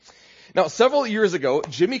Now, several years ago,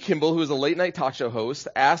 Jimmy Kimmel, who is a late-night talk show host,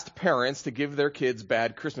 asked parents to give their kids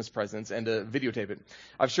bad Christmas presents and to videotape it.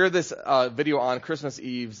 I've shared this video on Christmas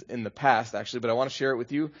Eves in the past, actually, but I want to share it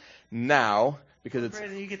with you now because it's...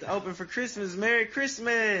 Present you get to open for Christmas. Merry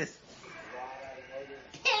Christmas!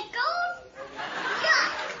 Pickles?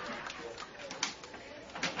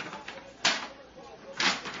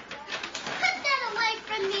 Put that away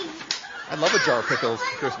from me. I love a jar of pickles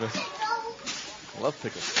for Christmas. I love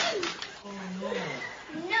pickles. No,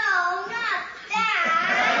 not that.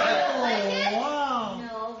 Wow.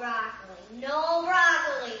 No broccoli. No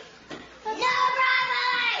broccoli. No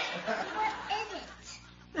broccoli. What is it?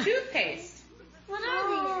 Toothpaste. What are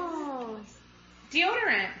these?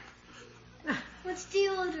 Deodorant. What's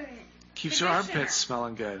deodorant? Keeps your armpits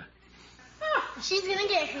smelling good. She's gonna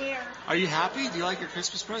get hair. Are you happy? Do you like your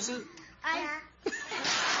Christmas present?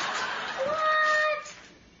 What?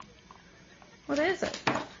 What is it?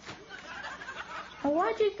 Well,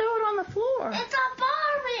 why'd you throw it on the floor? It's a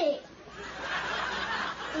Barbie.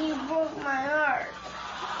 You broke my heart.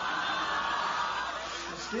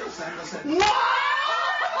 Still, Santa said, Hey,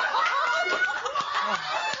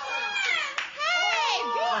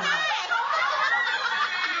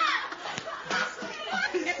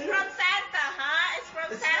 It's from Santa, huh? It's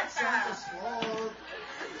from it's not Santa. Santa's fault.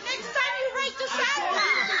 next time you write to Santa.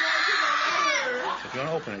 If you want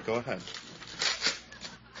to open it, go ahead.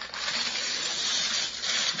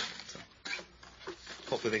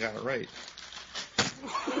 Hopefully they got it right.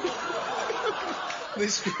 They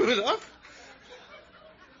screwed it up?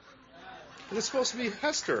 It's supposed to be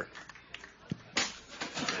Hester.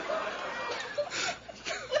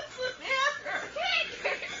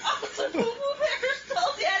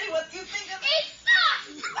 Tell Daddy what you think of It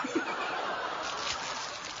sucks.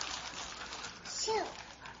 Soup.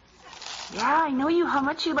 Yeah, I know how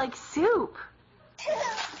much you like soup. No.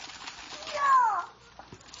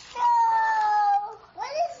 No.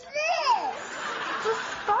 What is this? It's a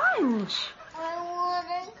sponge. I want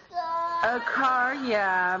a car. A car,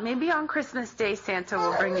 yeah. Maybe on Christmas Day Santa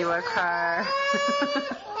will bring you a car.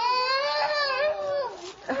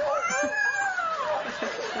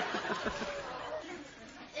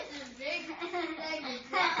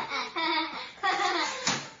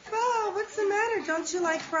 Oh, what's the matter? Don't you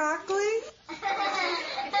like broccoli? It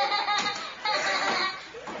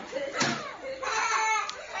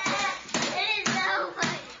is so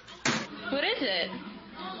funny. What is it?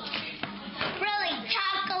 Really,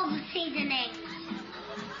 taco seasoning.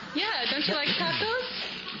 Yeah, don't you like tacos?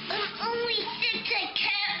 I'm only 6, I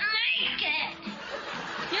can't make it.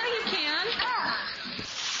 Yeah, you can. Ugh.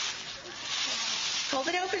 Hold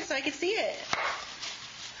it open so I can see it.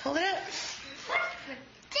 Hold it up.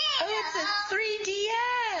 Oh, it's a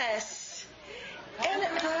 3DS. And You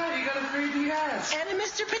got a 3DS. a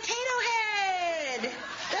Mr. Potato Head.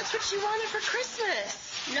 That's what you wanted for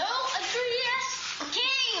Christmas. No, a 3DS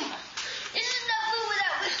game. This is the food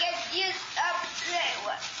that we get used up today.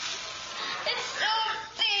 It's so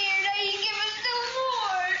fair that you give us the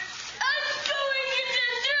more. I'm going to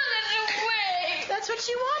throw this away. That's what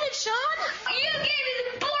you wanted, Sean. You gave me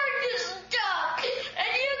the board to stop,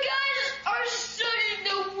 and you guys are such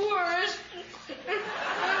the worst.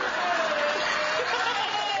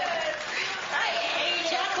 I hate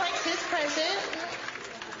it. Jack likes his present.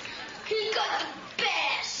 He got the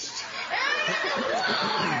best.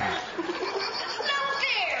 It's not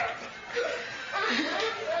fair.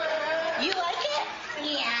 You like it?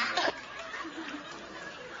 Yeah.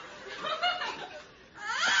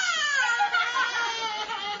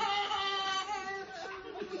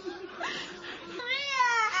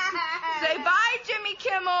 Say bye, Jimmy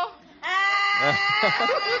Kimmel. All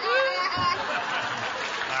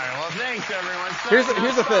right, well, thanks, everyone.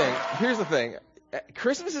 Here's the thing.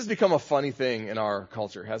 Christmas has become a funny thing in our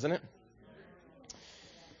culture, hasn't it?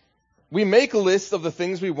 We make a list of the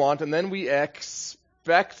things we want, and then we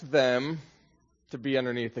expect them to be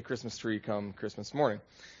underneath the Christmas tree come Christmas morning.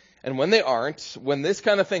 And when they aren't, when this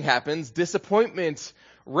kind of thing happens, disappointment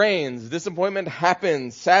reigns. Disappointment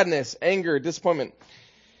happens. Sadness, anger, disappointment.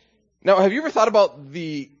 Now, have you ever thought about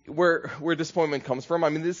where disappointment comes from? I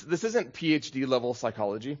mean, this isn't PhD level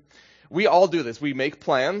psychology. We all do this. We make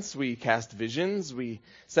plans, we cast visions, we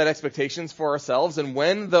set expectations for ourselves, and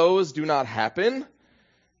when those do not happen,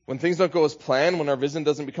 when things don't go as planned, when our vision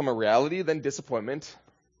doesn't become a reality, then disappointment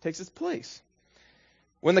takes its place.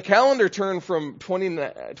 When the calendar turned from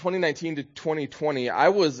 2019 to 2020, I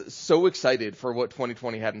was so excited for what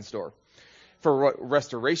 2020 had in store. For what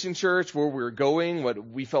Restoration Church, where we were going, what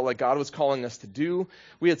we felt like God was calling us to do.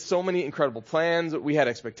 We had so many incredible plans. We had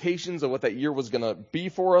expectations of what that year was going to be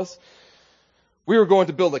for us. We were going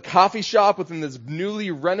to build a coffee shop within this newly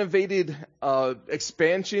renovated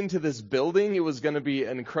expansion to this building. It was going to be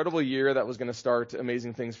an incredible year that was going to start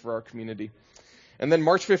amazing things for our community. And then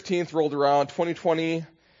March 15th rolled around. 2020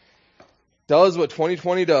 does what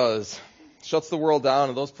 2020 does. Shuts the world down,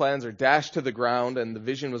 and those plans are dashed to the ground, and the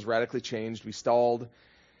vision was radically changed. We stalled,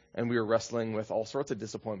 and we were wrestling with all sorts of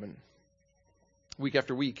disappointment. Week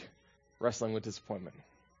after week, wrestling with disappointment.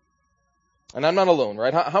 And I'm not alone,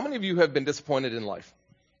 right? How many of you have been disappointed in life?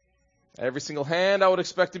 Every single hand I would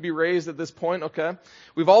expect to be raised at this point, okay?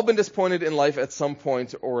 We've all been disappointed in life at some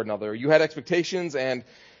point or another. You had expectations and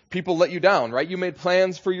people let you down, right? You made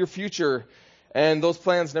plans for your future and those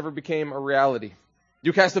plans never became a reality.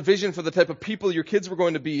 You cast a vision for the type of people your kids were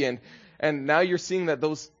going to be, and now you're seeing that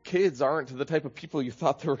those kids aren't the type of people you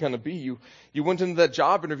thought they were going to be. You went into that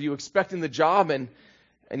job interview expecting the job and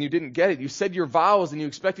you didn't get it. You said your vows and you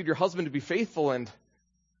expected your husband to be faithful and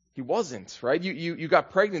he wasn't, right? You got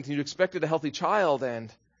pregnant and you expected a healthy child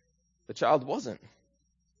and the child wasn't.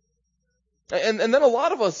 And then a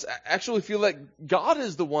lot of us actually feel like God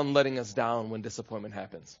is the one letting us down when disappointment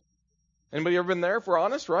happens. Anybody ever been there, if we're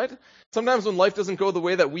honest, right? Sometimes when life doesn't go the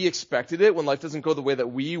way that we expected it, when life doesn't go the way that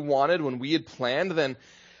we wanted, when we had planned, then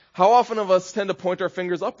how often of us tend to point our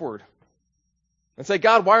fingers upward and say,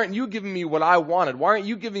 God, why aren't you giving me what I wanted? Why aren't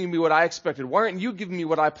you giving me what I expected? Why aren't you giving me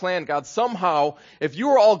what I planned? God, somehow, if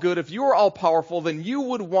you are all good, if you are all powerful, then you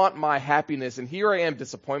would want my happiness. And here I am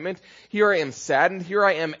disappointment. Here I am saddened. Here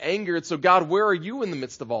I am angered. So God, where are you in the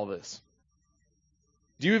midst of all this?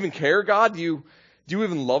 Do you even care, God? Do you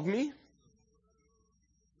even love me?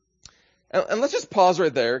 And let's just pause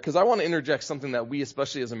right there, because I want to interject something that we,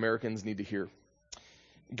 especially as Americans, need to hear.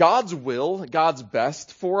 God's will, God's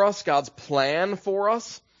best for us, God's plan for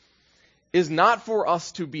us, is not for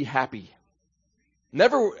us to be happy.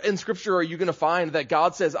 Never in Scripture are you going to find that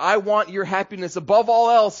God says, I want your happiness above all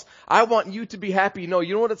else. I want you to be happy. No,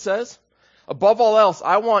 you know what it says? Above all else,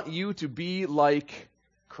 I want you to be like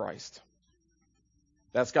Christ.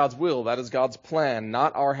 That's God's will. That is God's plan,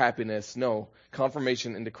 not our happiness. No,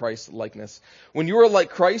 confirmation into Christ's likeness. When you are like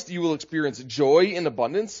Christ, you will experience joy in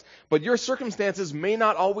abundance, but your circumstances may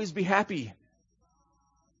not always be happy.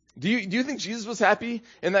 Do you think Jesus was happy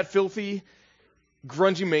in that filthy,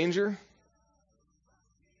 grungy manger?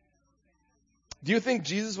 Do you think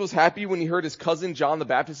Jesus was happy when he heard his cousin John the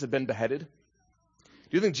Baptist had been beheaded?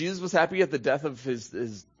 Do you think Jesus was happy at the death of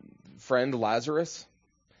his friend Lazarus?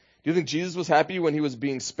 Do you think Jesus was happy when he was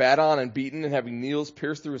being spat on and beaten and having needles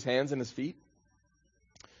pierced through his hands and his feet?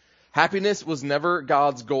 Happiness was never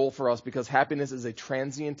God's goal for us because happiness is a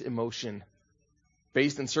transient emotion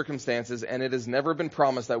based in circumstances, and it has never been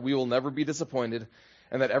promised that we will never be disappointed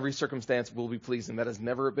and that every circumstance will be pleasing. That has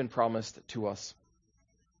never been promised to us.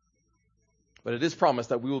 But it is promised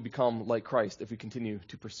that we will become like Christ if we continue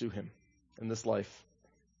to pursue him in this life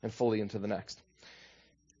and fully into the next.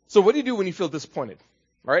 So what do you do when you feel disappointed?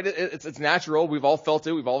 Right? It's natural. We've all felt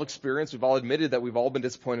it. We've all experienced. We've all admitted that we've all been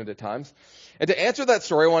disappointed at times. And to answer that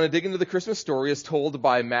story, I want to dig into the Christmas story as told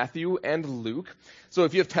by Matthew and Luke. So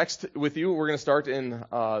if you have text with you, we're going to start in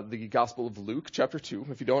the Gospel of Luke, chapter 2.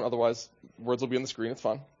 If you don't, otherwise, words will be on the screen. It's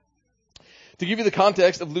fine. To give you the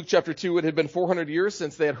context of Luke chapter 2, it had been 400 years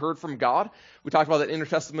since they had heard from God. We talked about that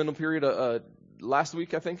intertestamental period last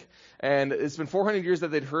week, I think. And it's been 400 years that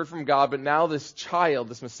they'd heard from God, but now this child,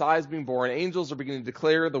 this Messiah is being born. Angels are beginning to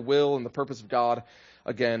declare the will and the purpose of God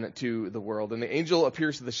again to the world. And the angel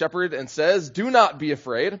appears to the shepherd and says, do not be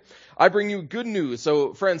afraid. I bring you good news.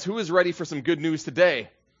 So friends, who is ready for some good news today?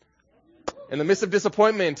 In the midst of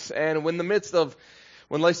disappointment and in the midst of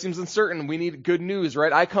when life seems uncertain, we need good news,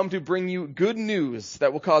 right? I come to bring you good news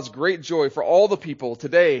that will cause great joy for all the people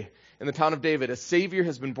today in the town of David. A Savior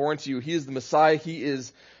has been born to you. He is the Messiah. He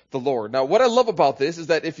is the Lord. Now, what I love about this is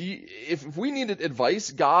that if we needed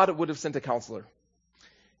advice, God would have sent a counselor.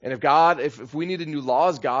 And if we needed new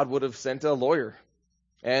laws, God would have sent a lawyer.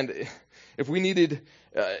 And if we needed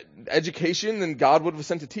education, then God would have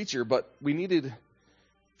sent a teacher. But we needed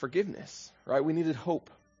forgiveness, right? We needed hope.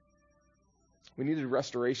 We needed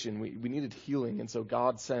restoration. We needed healing. And so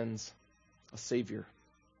God sends a Savior.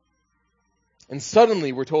 And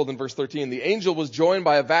suddenly, we're told in verse 13, the angel was joined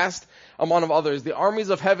by a vast amount of others. The armies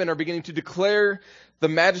of heaven are beginning to declare the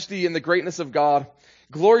majesty and the greatness of God.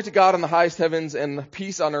 Glory to God in the highest heavens and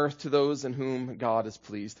peace on earth to those in whom God is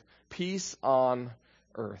pleased. Peace on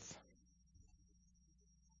earth.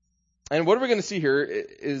 And what we're going to see here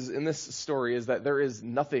is in this story is that there is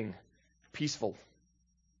nothing peaceful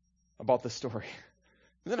about this story.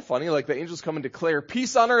 Isn't it funny? Like the angels come and declare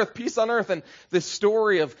peace on earth, and this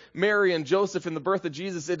story of Mary and Joseph and the birth of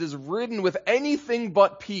Jesus, it is ridden with anything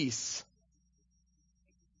but peace.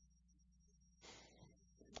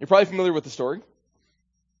 You're probably familiar with the story.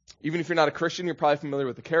 Even if you're not a Christian, you're probably familiar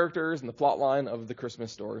with the characters and the plot line of the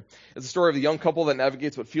Christmas story. It's a story of the young couple that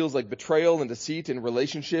navigates what feels like betrayal and deceit and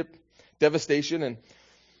relationship, devastation.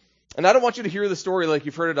 And I don't want you to hear the story like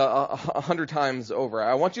you've heard it 100 times over.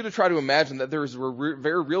 I want you to try to imagine that there's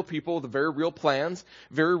very real people with very real plans,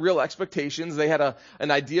 very real expectations. They had an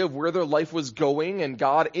idea of where their life was going, and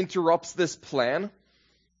God interrupts this plan.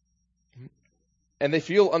 And they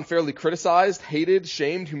feel unfairly criticized, hated,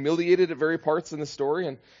 shamed, humiliated at very parts in the story.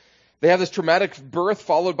 And they have this traumatic birth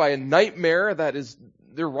followed by a nightmare that is,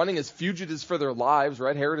 they're running as fugitives for their lives,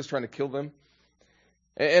 right? Herod is trying to kill them.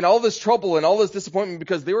 And all this trouble and all this disappointment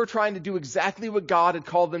because they were trying to do exactly what God had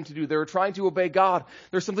called them to do. They were trying to obey God.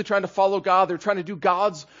 They're simply trying to follow God. They're trying to do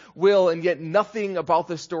God's will, and yet nothing about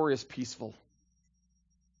this story is peaceful.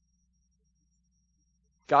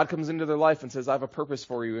 God comes into their life and says, I have a purpose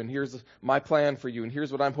for you, and here's my plan for you, and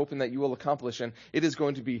here's what I'm hoping that you will accomplish. And it is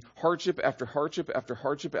going to be hardship after hardship after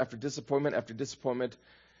hardship after disappointment after disappointment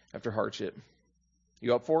after hardship.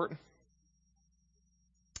 You up for it?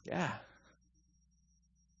 Yeah.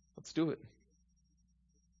 Let's do it.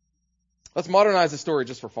 Let's modernize the story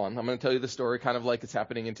just for fun. I'm going to tell you the story kind of like it's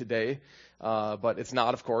happening in today, but it's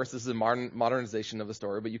not, of course. This is a modernization of the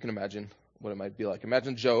story, but you can imagine what it might be like.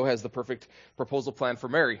 Imagine Joe has the perfect proposal plan for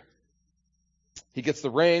Mary. He gets the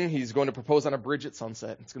ring. He's going to propose on a bridge at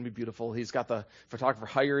sunset. It's going to be beautiful. He's got the photographer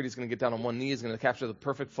hired. He's going to get down on one knee. He's going to capture the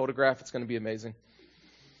perfect photograph. It's going to be amazing.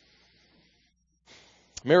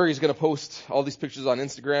 Mary's going to post all these pictures on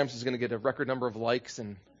Instagram. She's going to get a record number of likes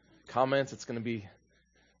and comments. It's going to be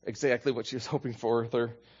exactly what she was hoping for.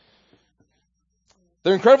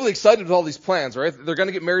 They're incredibly excited with all these plans, right? They're going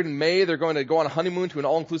to get married in May. They're going to go on a honeymoon to an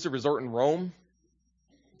all-inclusive resort in Rome.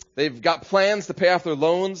 They've got plans to pay off their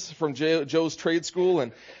loans from Joe's trade school,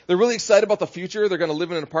 and they're really excited about the future. They're going to live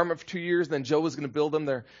in an apartment for 2 years, and then Joe is going to build them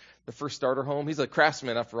their first starter home. He's a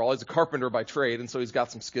craftsman, after all. He's a carpenter by trade, and so he's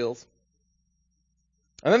got some skills.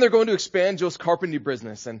 And then they're going to expand Joe's carpentry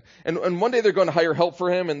business, and one day they're going to hire help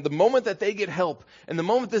for him, and the moment that they get help, and the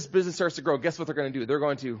moment this business starts to grow, guess what they're going to do? They're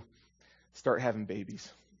going to start having babies.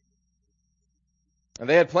 And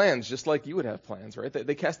they had plans just like you would have plans, right?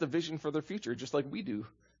 They cast a vision for their future just like we do.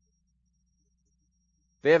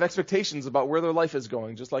 They have expectations about where their life is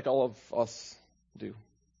going just like all of us do.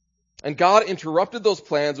 And God interrupted those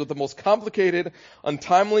plans with the most complicated,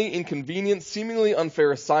 untimely, inconvenient, seemingly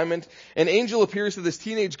unfair assignment. An angel appears to this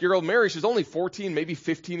teenage girl, Mary. She's only 14, maybe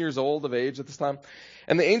 15 years old of age at this time.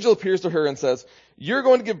 And the angel appears to her and says, you're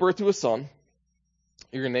going to give birth to a son.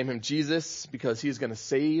 You're going to name him Jesus because he's going to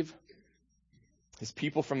save his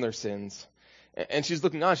people from their sins. And she's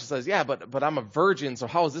looking on. She says, yeah, but I'm a virgin, so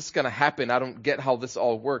how is this going to happen? I don't get how this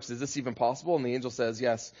all works. Is this even possible? And the angel says,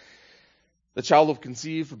 yes, the child will be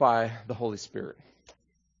conceived by the Holy Spirit.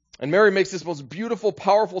 And Mary makes this most beautiful,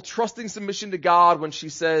 powerful, trusting submission to God when she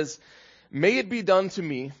says, may it be done to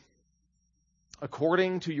me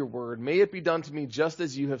according to your word. May it be done to me just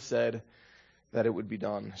as you have said that it would be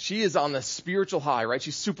done. She is on the spiritual high, right?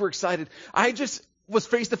 She's super excited. I just was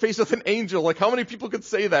face to face with an angel. Like, how many people could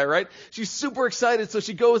say that, right? She's super excited. So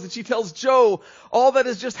she goes and she tells Joe, all that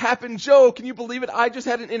has just happened. Joe, can you believe it? I just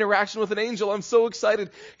had an interaction with an angel. I'm so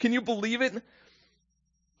excited. Can you believe it?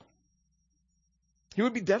 He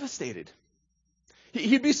would be devastated.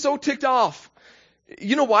 He'd be so ticked off.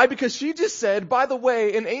 You know why? Because she just said, by the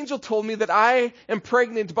way, an angel told me that I am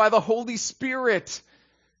pregnant by the Holy Spirit.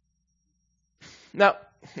 Now,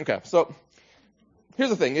 okay, so here's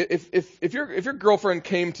the thing. If your girlfriend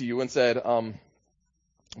came to you and said,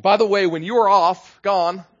 by the way, when you were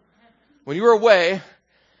gone, when you were away,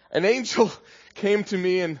 an angel came to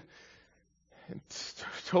me and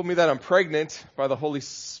told me that I'm pregnant by the Holy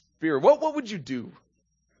Spirit, what would you do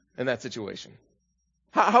in that situation?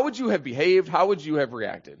 How would you have behaved? How would you have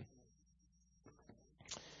reacted?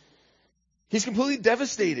 He's completely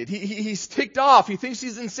devastated. He's ticked off. He thinks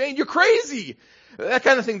he's insane. You're crazy. That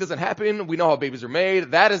kind of thing doesn't happen. We know how babies are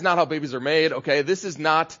made. That is not how babies are made. Okay, this is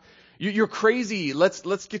not. You're crazy.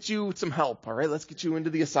 Let's get you some help. All right, let's get you into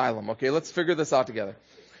the asylum. Okay, let's figure this out together.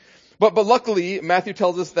 But luckily, Matthew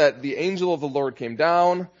tells us that the angel of the Lord came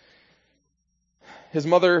down. His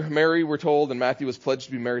mother, Mary, we're told, and Matthew was pledged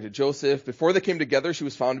to be married to Joseph. Before they came together, she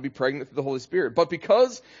was found to be pregnant through the Holy Spirit. But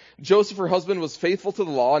because Joseph, her husband, was faithful to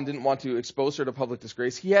the law and didn't want to expose her to public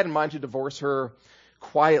disgrace, he had in mind to divorce her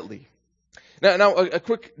quietly. Now, a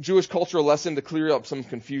quick Jewish cultural lesson to clear up some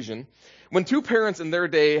confusion. When two parents in their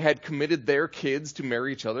day had committed their kids to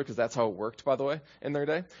marry each other, because that's how it worked, by the way, in their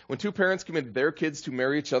day. When two parents committed their kids to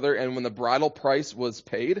marry each other and when the bridal price was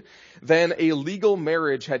paid, then a legal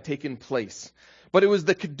marriage had taken place. But it was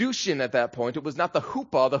the kedushin at that point. It was not the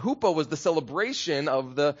huppah. The huppah was the celebration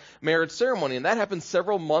of the marriage ceremony. And that happened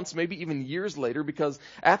several months, maybe even years later, because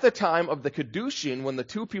at the time of the kedushin, when the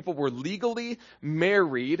two people were legally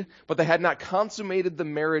married, but they had not consummated the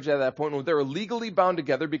marriage at that point, when they were legally bound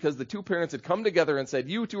together because the two parents had come together and said,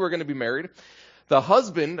 you two are going to be married, the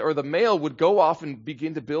husband or the male would go off and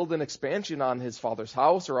begin to build an expansion on his father's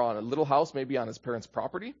house or on a little house, maybe on his parents'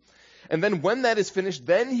 property. And then when that is finished,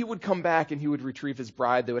 then he would come back and he would retrieve his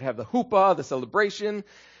bride. They would have the huppah, the celebration.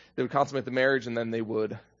 They would consummate the marriage, and then they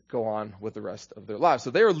would go on with the rest of their lives. So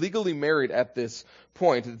they are legally married at this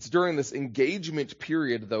point. It's during this engagement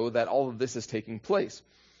period, though, that all of this is taking place.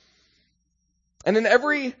 And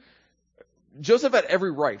Joseph had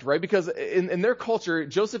every right? Because in their culture,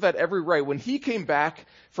 Joseph had every right. When he came back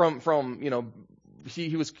from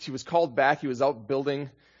he was called back. He was out building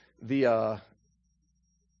the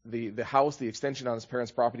house, the extension on his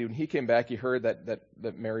parents' property. When he came back, he heard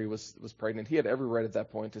that Mary was pregnant. He had every right at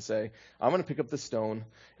that point to say, I'm going to pick up this stone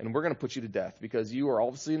and we're going to put you to death because you are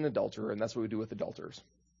obviously an adulterer, and that's what we do with adulterers.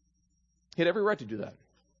 He had every right to do that.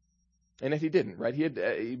 And yet he didn't, right?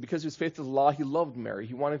 Because he was faithful to the law, he loved Mary.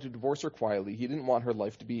 He wanted to divorce her quietly. He didn't want her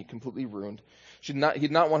life to be completely ruined. He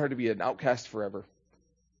did not want her to be an outcast forever,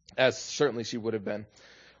 as certainly she would have been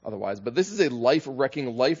otherwise. But this is a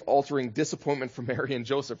life-wrecking, life-altering disappointment for Mary and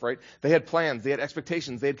Joseph, right? They had plans, they had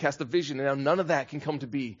expectations, they had cast a vision, and now none of that can come to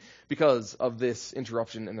be because of this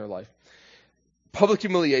interruption in their life. Public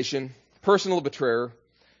humiliation, personal betrayal,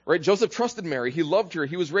 right? Joseph trusted Mary. He loved her.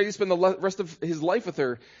 He was ready to spend the rest of his life with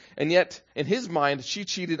her. And yet, in his mind, she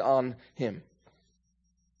cheated on him.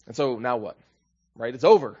 And so now what? Right? It's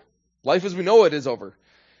over. Life as we know it is over.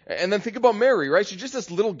 And then think about Mary, right? She's just this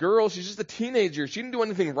little girl. She's just a teenager. She didn't do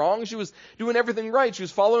anything wrong. She was doing everything right. She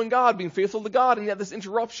was following God, being faithful to God. And yet this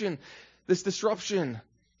interruption, this disruption,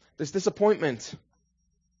 this disappointment.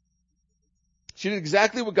 She did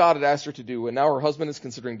exactly what God had asked her to do. And now her husband is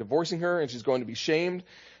considering divorcing her, and she's going to be shamed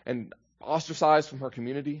and ostracized from her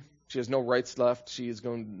community. She has no rights left. She is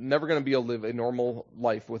never going to be able to live a normal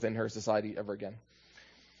life within her society ever again.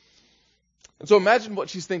 And so imagine what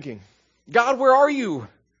she's thinking. God, where are you?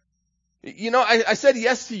 I said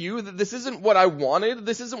yes to you. That this isn't what I wanted.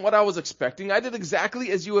 This isn't what I was expecting. I did exactly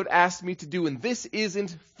as you had asked me to do, and this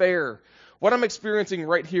isn't fair. What I'm experiencing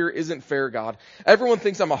right here isn't fair, God. Everyone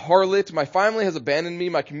thinks I'm a harlot. My family has abandoned me.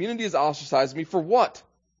 My community has ostracized me. For what?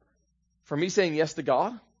 For me saying yes to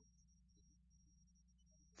God?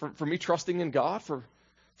 For me trusting in God? For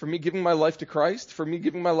me giving my life to Christ? For me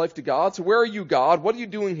giving my life to God? So where are you, God? What are you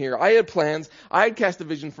doing here? I had plans. I had cast a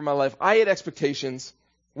vision for my life. I had expectations.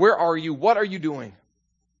 Where are you? What are you doing?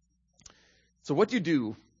 So what do you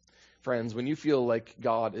do, friends, when you feel like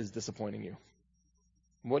God is disappointing you?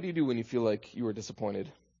 What do you do when you feel like you are disappointed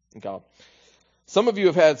in God? Some of you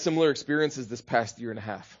have had similar experiences this past year and a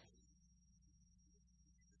half.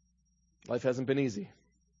 Life hasn't been easy.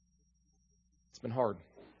 It's been hard.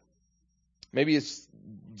 Maybe it's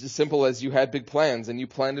just simple as you had big plans and you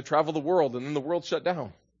planned to travel the world and then the world shut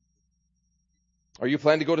down. Or you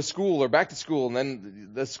planned to go to school or back to school and then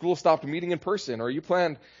the school stopped meeting in person. Or you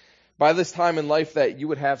planned by this time in life that you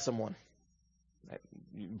would have someone, a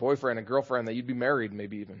boyfriend, a girlfriend, that you'd be married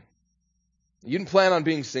maybe even. You didn't plan on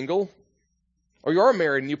being single. Or you are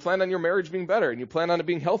married and you plan on your marriage being better and you plan on it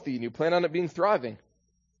being healthy and you plan on it being thriving.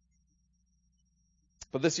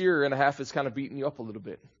 But this year and a half has kind of beaten you up a little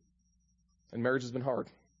bit. And marriage has been hard.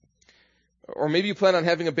 Or maybe you plan on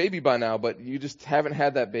having a baby by now, but you just haven't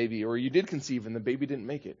had that baby. Or you did conceive and the baby didn't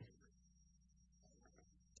make it.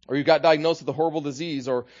 Or you got diagnosed with a horrible disease,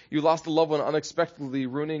 or you lost a loved one unexpectedly,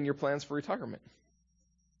 ruining your plans for retirement.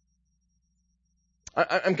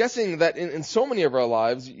 I'm guessing that in so many of our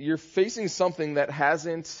lives, you're facing something that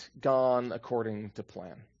hasn't gone according to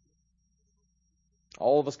plan.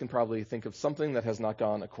 All of us can probably think of something that has not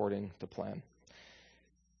gone according to plan.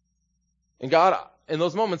 And God, in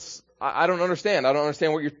those moments, I don't understand. I don't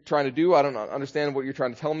understand what you're trying to do. I don't understand what you're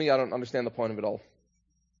trying to tell me. I don't understand the point of it all.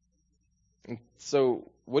 And so,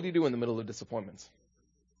 what do you do in the middle of disappointments?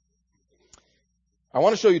 I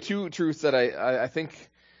want to show you two truths that I think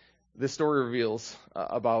this story reveals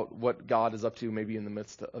about what God is up to maybe in the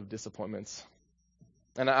midst of disappointments.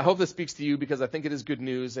 And I hope this speaks to you because I think it is good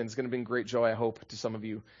news and it's going to bring great joy, I hope, to some of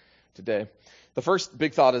you today. The first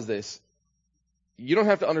big thought is this. You don't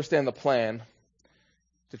have to understand the plan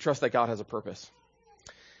to trust that God has a purpose.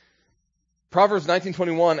 Proverbs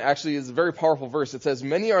 19:21 actually is a very powerful verse. It says,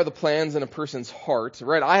 many are the plans in a person's heart.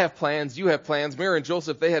 Right? I have plans. You have plans. Mary and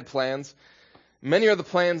Joseph, they had plans. Many are the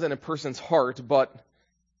plans in a person's heart, but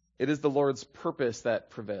it is the Lord's purpose that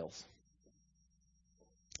prevails.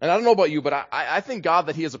 And I don't know about you, but I think God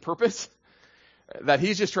that he has a purpose, that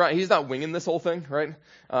he's not winging this whole thing, right?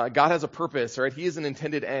 God has a purpose, right? He is an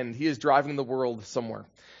intended end. He is driving the world somewhere.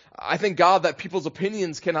 I thank God that people's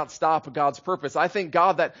opinions cannot stop God's purpose. I thank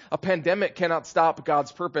God that a pandemic cannot stop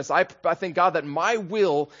God's purpose. I thank God that my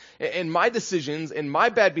will and my decisions and my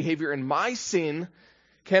bad behavior and my sin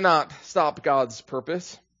cannot stop God's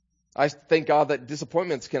purpose. I thank God that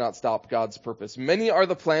disappointments cannot stop God's purpose. Many are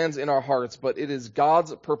the plans in our hearts, but it is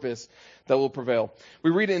God's purpose that will prevail.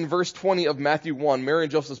 We read in verse 20 of Matthew 1, Mary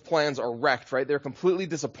and Joseph's plans are wrecked, right? They're completely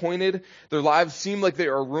disappointed. Their lives seem like they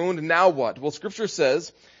are ruined. Now what? Well, Scripture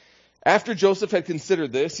says, after Joseph had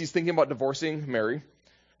considered this, he's thinking about divorcing Mary.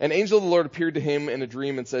 An angel of the Lord appeared to him in a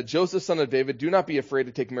dream and said, Joseph, son of David, do not be afraid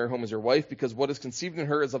to take Mary home as your wife, because what is conceived in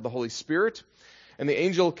her is of the Holy Spirit. And the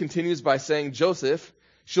angel continues by saying, Joseph,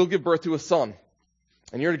 she'll give birth to a son,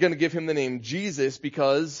 and you're going to give him the name Jesus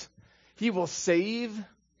because he will save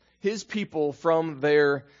his people from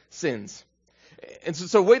their sins. And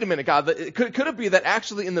so wait a minute, God, could it be that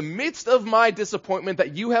actually in the midst of my disappointment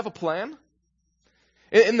that you have a plan?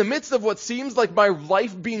 In the midst of what seems like my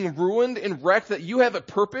life being ruined and wrecked, that you have a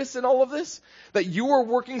purpose in all of this? That you are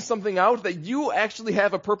working something out? That you actually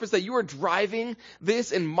have a purpose? That you are driving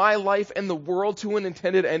this in my life and the world to an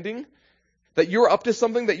intended ending? That you're up to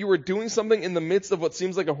something? That you are doing something in the midst of what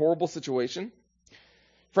seems like a horrible situation?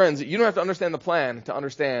 Friends, you don't have to understand the plan to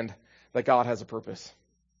understand that God has a purpose.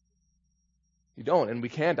 You don't, and we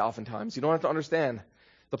can't oftentimes. You don't have to understand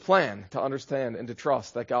the plan to understand and to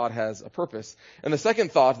trust that God has a purpose. And the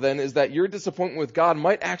second thought then is that your disappointment with God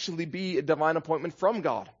might actually be a divine appointment from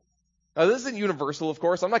God. Now, this isn't universal, of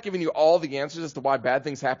course. I'm not giving you all the answers as to why bad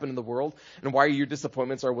things happen in the world and why your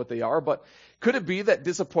disappointments are what they are, but could it be that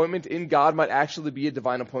disappointment in God might actually be a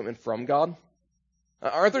divine appointment from God?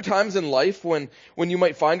 Aren't there times in life when you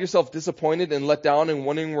might find yourself disappointed and let down and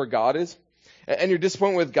wondering where God is? And your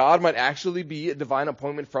disappointment with God might actually be a divine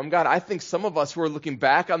appointment from God. I think some of us who are looking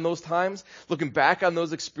back on those times, looking back on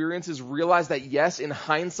those experiences, realize that yes, in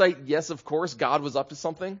hindsight, yes, of course, God was up to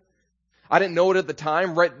something. I didn't know it at the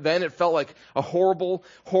time. Right then, it felt like a horrible,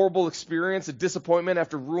 horrible experience, a disappointment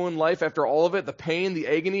after ruined life, after all of it, the pain, the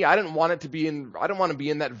agony. I didn't want to be in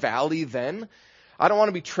that valley then. I don't want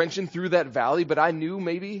to be trenching through that valley, but I knew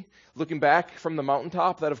maybe, looking back from the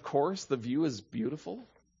mountaintop, that of course, the view is beautiful.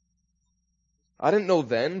 I didn't know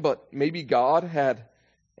then, but maybe God had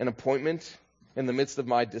an appointment in the midst of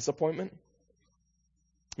my disappointment.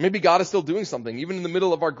 Maybe God is still doing something. Even in the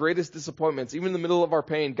middle of our greatest disappointments, even in the middle of our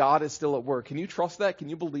pain, God is still at work. Can you trust that? Can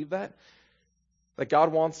you believe that? That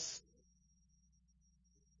God wants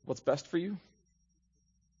what's best for you?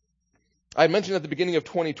 I mentioned at the beginning of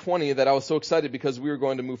 2020 that I was so excited because we were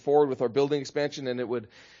going to move forward with our building expansion, and it would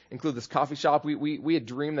include this coffee shop. We had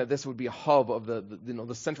dreamed that this would be a hub of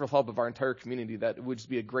the central hub of our entire community, that it would just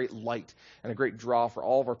be a great light and a great draw for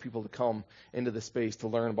all of our people to come into this space to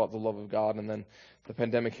learn about the love of God. And then the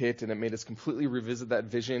pandemic hit, and it made us completely revisit that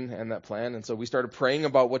vision and that plan. And so we started praying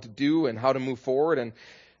about what to do and how to move forward,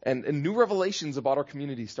 and new revelations about our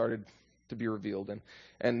community started to be revealed,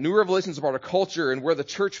 and new revelations about our culture and where the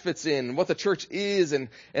church fits in and what the church is and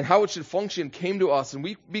how it should function came to us, and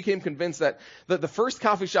we became convinced that the first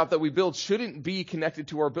coffee shop that we build shouldn't be connected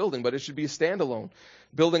to our building, but it should be a standalone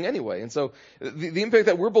building anyway. And so the impact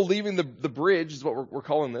that we're believing, the bridge is what we're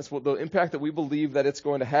calling this, the impact that we believe that it's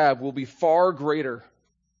going to have will be far greater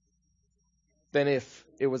than if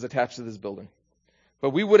it was attached to this building.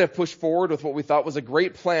 But we would have pushed forward with what we thought was a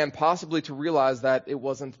great plan, possibly to realize that it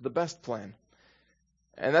wasn't the best plan.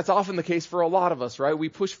 And that's often the case for a lot of us, right? We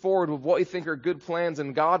push forward with what we think are good plans,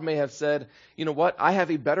 and God may have said, you know what, I have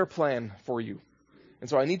a better plan for you. And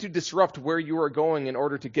so I need to disrupt where you are going in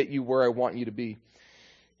order to get you where I want you to be.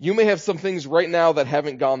 You may have some things right now that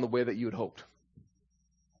haven't gone the way that you had hoped.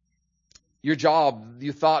 Your job,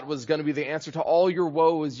 you thought was going to be the answer to all your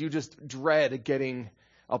woes. You just dread getting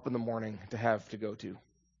up in the morning to have to go to.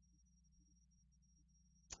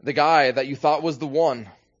 The guy that you thought was the one,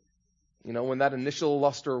 when that initial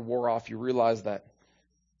luster wore off, you realized that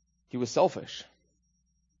he was selfish.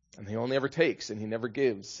 And he only ever takes, and he never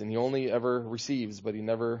gives, and he only ever receives, but he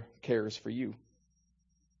never cares for you.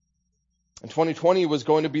 And 2020 was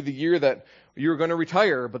going to be the year that you were going to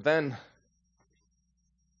retire, but then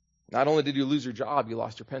not only did you lose your job, you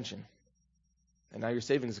lost your pension. And now your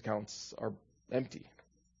savings accounts are empty.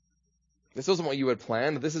 This wasn't what you had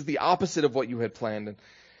planned. This is the opposite of what you had planned.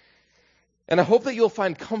 And I hope that you'll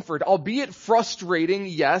find comfort, albeit frustrating,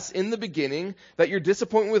 yes, in the beginning, that your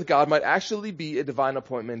disappointment with God might actually be a divine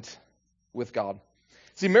appointment with God.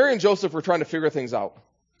 See, Mary and Joseph were trying to figure things out.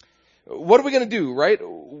 What are we going to do, right?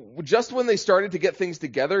 just when they started to get things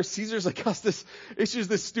together, Caesar's Augustus issues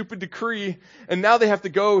this stupid decree, and now they have to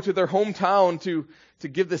go to their hometown to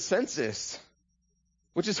give the census,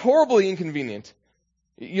 which is horribly inconvenient.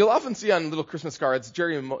 You'll often see on little Christmas cards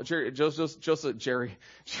Joseph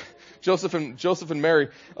and Mary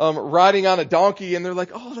riding on a donkey, and they're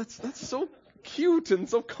like, oh, that's so cute and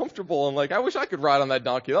so comfortable, and like, I wish I could ride on that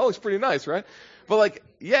donkey. That looks pretty nice, right? But like,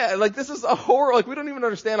 yeah, like this is a horror. Like, we don't even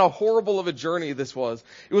understand how horrible of a journey this was.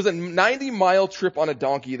 It was a 90-mile trip on a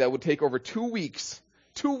donkey that would take over 2 weeks.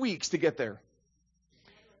 2 weeks to get there.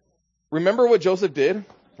 Remember what Joseph did?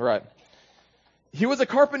 Right. He was a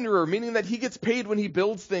carpenter, meaning that he gets paid when he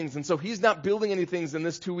builds things, and so he's not building any things in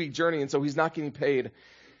this 2-week journey, and so he's not getting paid.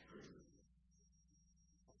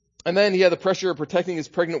 And then he had the pressure of protecting his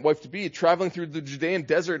pregnant wife-to-be, traveling through the Judean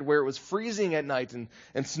desert where it was freezing at night and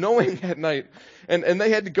snowing at night. And they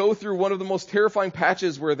had to go through one of the most terrifying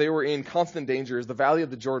patches where they were in constant danger, is the valley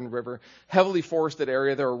of the Jordan River, heavily forested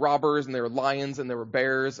area. There were robbers, and there were lions, and there were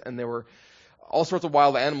bears, and there were all sorts of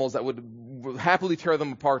wild animals that would happily tear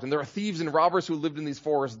them apart. And there are thieves and robbers who lived in these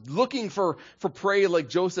forests looking for prey, like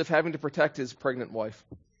Joseph having to protect his pregnant wife.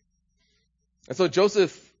 And so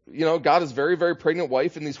Joseph, got his very, very pregnant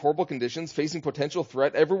wife in these horrible conditions, facing potential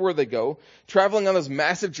threat everywhere they go, traveling on this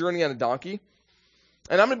massive journey on a donkey.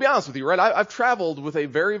 And I'm going to be honest with you, right? I've traveled with a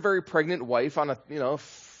very, very pregnant wife on a,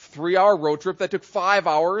 3-hour road trip that took 5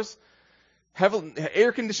 hours, heavily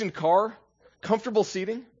air-conditioned car, comfortable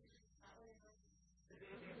seating.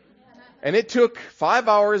 And it took 5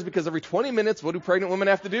 hours because every 20 minutes, what do pregnant women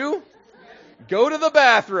have to do? Go to the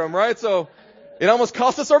bathroom, right? So it almost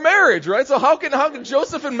cost us our marriage, right? So how can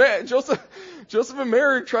Joseph and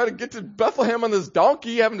Mary try to get to Bethlehem on this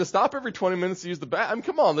donkey, having to stop every 20 minutes to use the bathroom? I mean,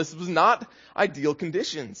 come on, this was not ideal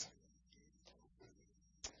conditions.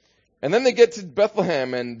 And then they get to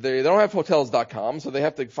Bethlehem, and they don't have hotels.com, so they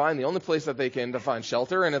have to find the only place that they can to find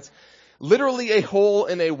shelter, and it's literally a hole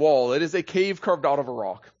in a wall. It is a cave carved out of a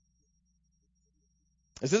rock.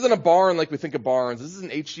 This isn't a barn like we think of barns. This is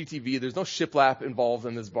an HGTV. There's no shiplap involved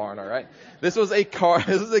in this barn, all right? This is a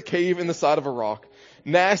cave in the side of a rock.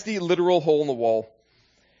 Nasty, literal hole in the wall.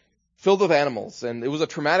 Filled with animals. And it was a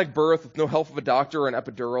traumatic birth with no help of a doctor or an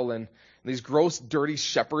epidural. And these gross, dirty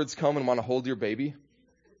shepherds come and want to hold your baby.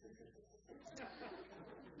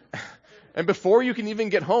 And before you can even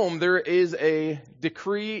get home, there is a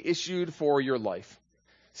decree issued for your life.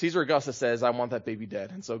 Caesar Augustus says, I want that baby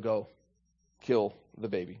dead. And so go kill the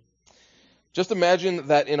baby. Just imagine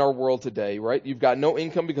that in our world today, right? You've got no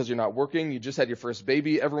income because you're not working. You just had your first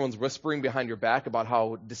baby. Everyone's whispering behind your back about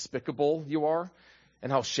how despicable you are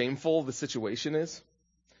and how shameful the situation is.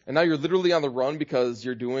 And now you're literally on the run because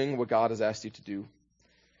you're doing what God has asked you to do.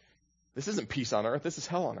 This isn't peace on earth. This is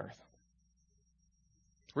hell on earth.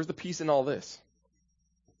 Where's the peace in all this?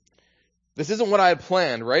 This isn't what I had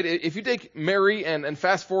planned, right? If you take Mary and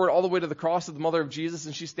fast forward all the way to the cross of the mother of Jesus,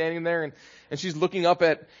 and she's standing there and she's looking up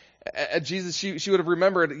at Jesus, she would have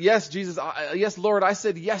remembered, yes, Jesus, yes, Lord, I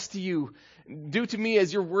said yes to you. Do to me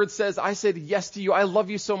as your word says. I said yes to you. I love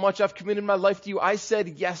you so much. I've committed my life to you. I said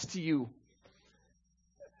yes to you.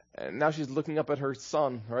 And now she's looking up at her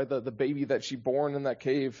son, right? The baby that she born in that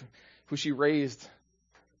cave, who she raised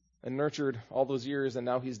and nurtured all those years, and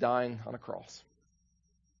now he's dying on a cross.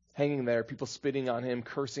 Hanging there, people spitting on him,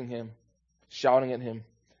 cursing him, shouting at him.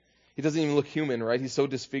 He doesn't even look human, right? He's so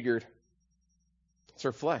disfigured. It's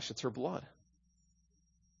her flesh. It's her blood.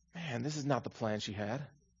 Man, this is not the plan she had.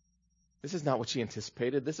 This is not what she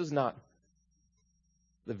anticipated. This is not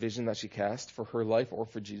the vision that she cast for her life or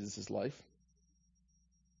for Jesus' life.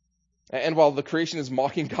 And while the creation is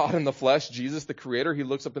mocking God in the flesh, Jesus, the Creator, he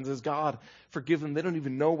looks up and says, God, forgive them. They don't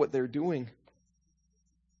even know what they're doing.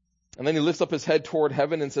 And then he lifts up his head toward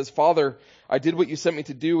heaven and says, Father, I did what you sent me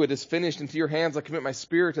to do. It is finished. Into your hands I commit my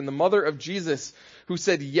spirit. And the mother of Jesus, who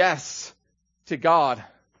said yes to God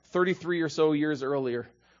 33 or so years earlier,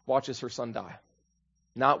 watches her son die.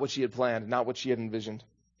 Not what she had planned, not what she had envisioned.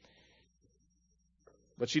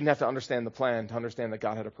 But she didn't have to understand the plan to understand that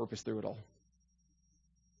God had a purpose through it all.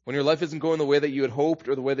 When your life isn't going the way that you had hoped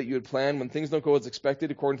or the way that you had planned, when things don't go as expected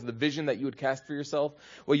according to the vision that you had cast for yourself,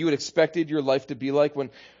 what you had expected your life to be like, when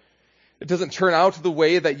it doesn't turn out the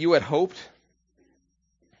way that you had hoped,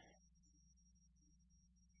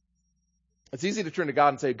 it's easy to turn to God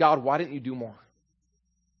and say, God, why didn't you do more?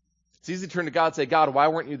 It's easy to turn to God and say, God, why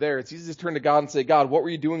weren't you there? It's easy to turn to God and say, God, what were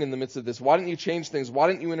you doing in the midst of this? Why didn't you change things? Why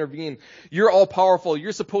didn't you intervene? You're all powerful.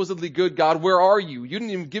 You're supposedly good, God. Where are you? You didn't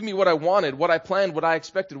even give me what I wanted, what I planned, what I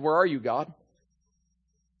expected. Where are you, God?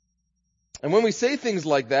 And when we say things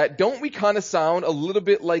like that, don't we kind of sound a little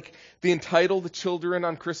bit like the entitled children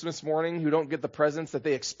on Christmas morning who don't get the presents that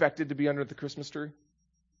they expected to be under the Christmas tree?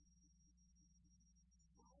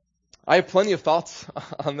 I have plenty of thoughts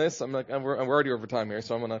on this. We're already over time here,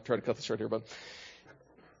 so I'm going to try to cut this short here. But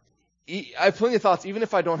I have plenty of thoughts, even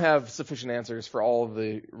if I don't have sufficient answers for all of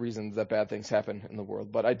the reasons that bad things happen in the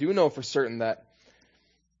world. But I do know for certain that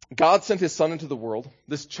God sent his son into the world.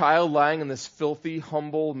 This child lying in this filthy,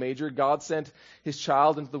 humble manger, God sent his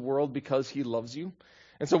child into the world because he loves you.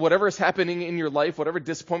 And so whatever is happening in your life, whatever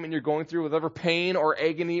disappointment you're going through, whatever pain or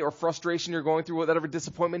agony or frustration you're going through, whatever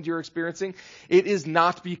disappointment you're experiencing, it is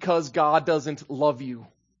not because God doesn't love you.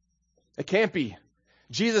 It can't be.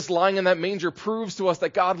 Jesus lying in that manger proves to us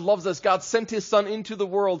that God loves us. God sent his son into the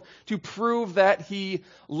world to prove that he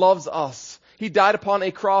loves us. He died upon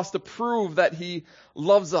a cross to prove that he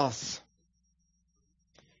loves us.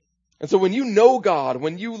 And so when you know God,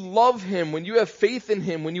 when you love him, when you have faith in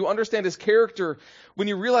him, when you understand his character, when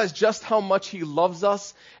you realize just how much he loves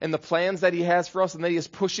us and the plans that he has for us and that he is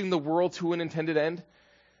pushing the world to an intended end,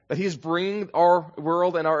 that he is bringing our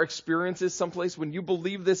world and our experiences someplace, when you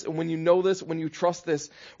believe this and when you know this, when you trust this,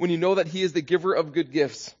 when you know that he is the giver of good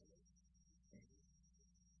gifts,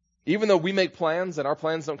 even though we make plans and our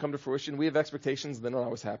plans don't come to fruition, we have expectations that don't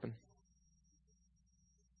always happen.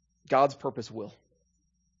 God's purpose will.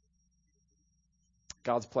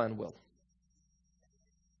 God's plan will.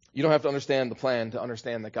 You don't have to understand the plan to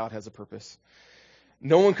understand that God has a purpose.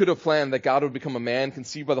 No one could have planned that God would become a man,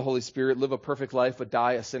 conceived by the Holy Spirit, live a perfect life, but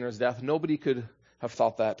die a sinner's death. Nobody could have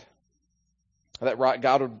thought that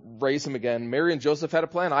God would raise him again. Mary and Joseph had a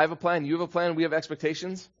plan. I have a plan. You have a plan. We have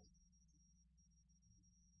expectations.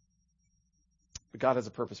 But God has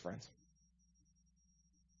a purpose, friends.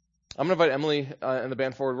 I'm going to invite Emily and the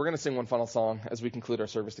band forward. We're going to sing one final song as we conclude our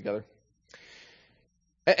service together.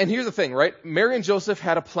 And here's the thing, right? Mary and Joseph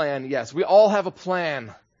had a plan. Yes, we all have a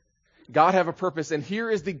plan. God have a purpose. And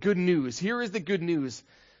here is the good news. Here is the good news.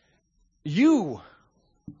 You,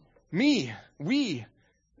 me, we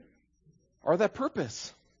are that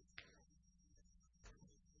purpose.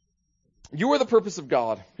 You are the purpose of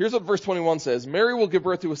God. Here's what verse 21 says. Mary will give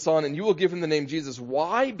birth to a son, and you will give him the name Jesus.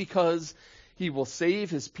 Why? Because he will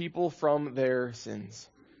save his people from their sins.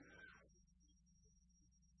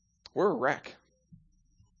 We're a wreck.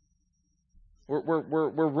 We're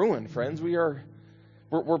ruined, friends. We're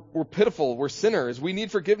pitiful. We're sinners. We need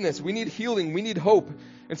forgiveness. We need healing. We need hope.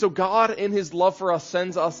 And so God, in his love for us,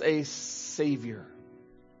 sends us a Savior.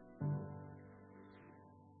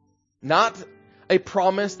 Not a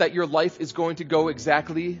promise that your life is going to go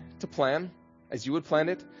exactly to plan, as you would plan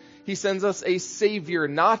it. He sends us a Savior,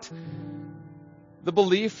 not the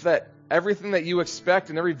belief that everything that you expect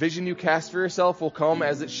and every vision you cast for yourself will come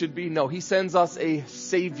as it should be. No, he sends us a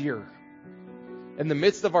Savior. In the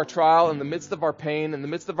midst of our trial, in the midst of our pain, in the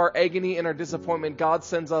midst of our agony and our disappointment, God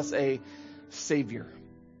sends us a Savior.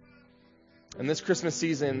 In this Christmas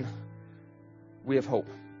season, we have hope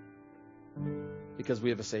because we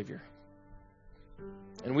have a Savior.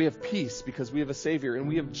 And we have peace because we have a Savior. And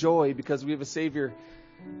we have joy because we have a Savior.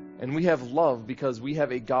 And we have love because we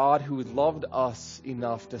have a God who loved us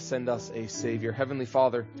enough to send us a Savior. Heavenly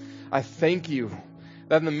Father, I thank you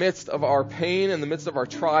that in the midst of our pain, in the midst of our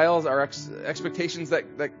trials, our expectations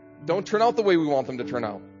that don't turn out the way we want them to turn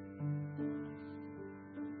out,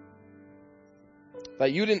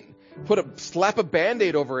 that you didn't slap a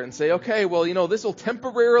Band-Aid over it and say, okay, well, this will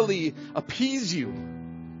temporarily appease you.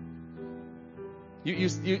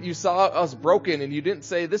 You saw us broken and you didn't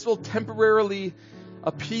say, this will temporarily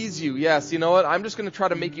appease you. Yes, you know what? I'm just going to try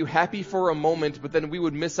to make you happy for a moment, but then we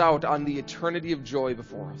would miss out on the eternity of joy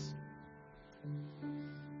before us.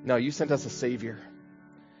 No, you sent us a Savior.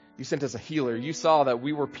 You sent us a healer. You saw that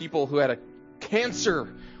we were people who had a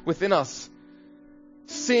cancer within us.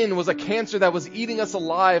 Sin was a cancer that was eating us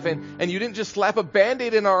alive, and you didn't just slap a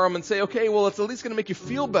Band-Aid in our arm and say, okay, well, it's at least going to make you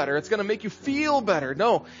feel better. It's going to make you feel better.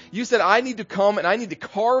 No, you said, I need to come and I need to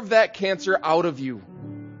carve that cancer out of you.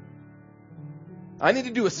 I need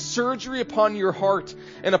to do a surgery upon your heart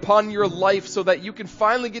and upon your life so that you can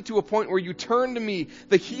finally get to a point where you turn to me,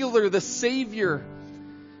 the healer, the Savior,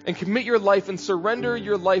 and commit your life and surrender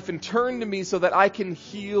your life and turn to me so that I can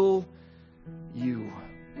heal you.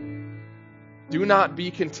 Do not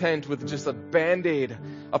be content with just a Band-Aid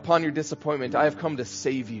upon your disappointment. I have come to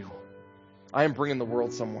save you. I am bringing the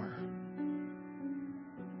world somewhere.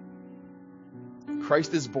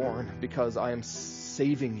 Christ is born because I am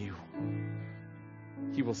saving you.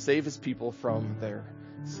 He will save his people from their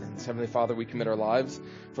sins. Heavenly Father, we commit our lives.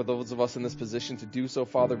 For those of us in this position to do so,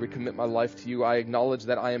 Father, we commit my life to you. I acknowledge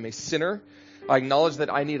that I am a sinner, I acknowledge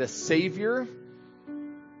that I need a Savior.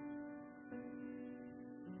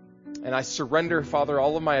 And I surrender, Father,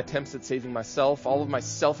 all of my attempts at saving myself, all of my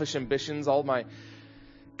selfish ambitions, all of my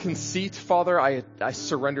conceit, Father. I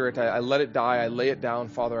surrender it. I let it die. I lay it down,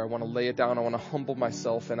 Father. I want to lay it down. I want to humble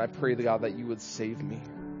myself. And I pray to God that you would save me.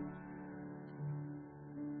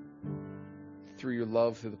 Through your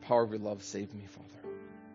love, through the power of your love, save me, Father.